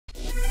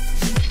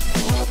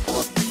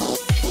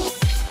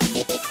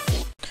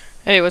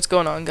Hey, what's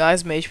going on,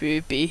 guys?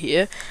 McPvP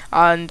here,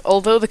 and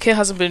although the kit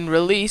hasn't been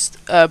released,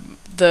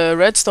 the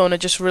Redstone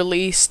just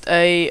released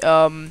a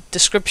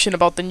description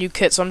about the new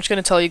kit, so I'm just going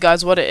to tell you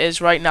guys what it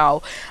is right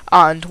now,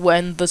 and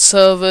when the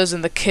servers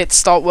and the kits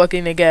start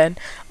working again,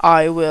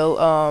 I will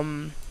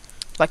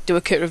like do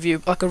a kit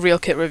review, like a real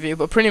kit review.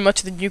 But pretty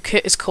much the new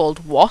kit is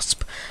called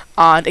Wisp,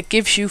 and it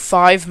gives you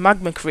 5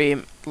 magma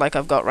cream, like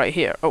I've got right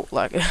here. Oh,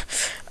 like,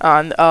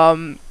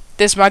 and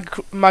this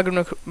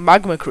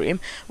magma cream,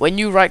 when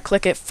you right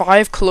click it,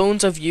 5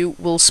 clones of you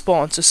will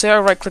spawn. So say I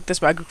right click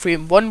this magma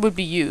cream, 1 would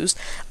be used,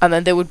 and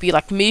then there would be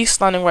like me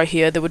standing right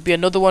here, there would be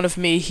another one of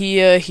me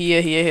here,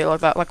 here, like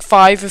that, like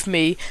 5 of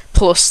me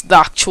plus the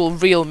actual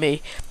real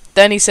me.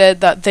 Then he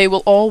said that they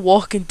will all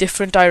walk in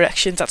different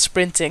directions at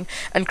sprinting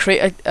and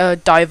create a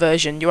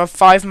diversion. You have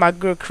 5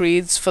 magma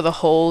creeds for the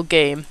whole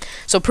game.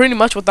 So pretty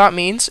much what that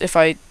means, if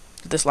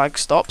this lag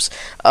stops,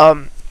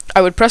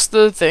 I would press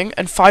the thing,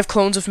 and 5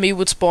 clones of me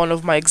would spawn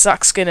of my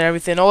exact skin and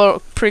everything, all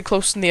pretty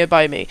close to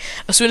nearby me.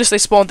 As soon as they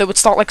spawned, they would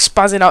start like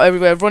spazzing out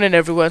everywhere, running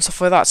everywhere and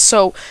stuff like that.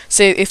 So,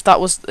 say if that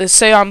was,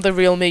 say I'm the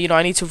real me, you know,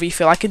 I need to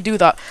refill, I can do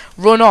that,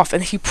 run off,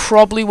 and he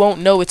probably won't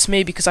know it's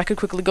me because I could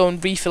quickly go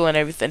and refill and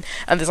everything.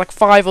 And there's like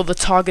 5 other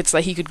targets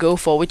that he could go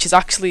for, which is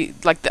actually,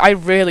 like, I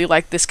really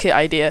like this kit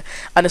idea.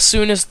 And as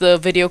soon as the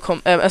video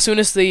as soon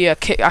as the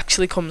kit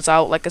actually comes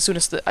out, like as soon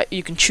as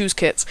you can choose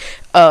kits,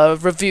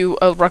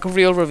 like a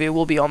real review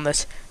will be on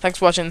this. Thanks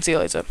for watching, see you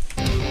later.